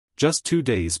Just 2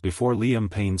 days before Liam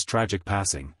Payne's tragic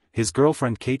passing, his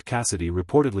girlfriend Kate Cassidy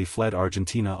reportedly fled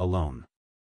Argentina alone.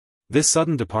 This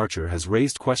sudden departure has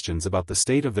raised questions about the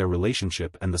state of their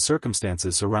relationship and the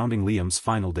circumstances surrounding Liam's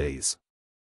final days.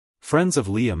 Friends of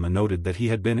Liam noted that he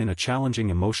had been in a challenging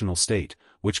emotional state,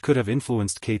 which could have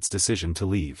influenced Kate's decision to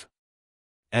leave.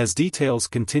 As details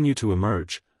continue to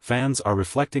emerge, fans are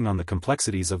reflecting on the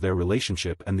complexities of their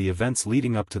relationship and the events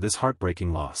leading up to this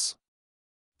heartbreaking loss.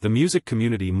 The music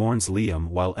community mourns Liam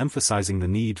while emphasizing the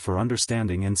need for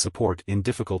understanding and support in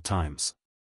difficult times.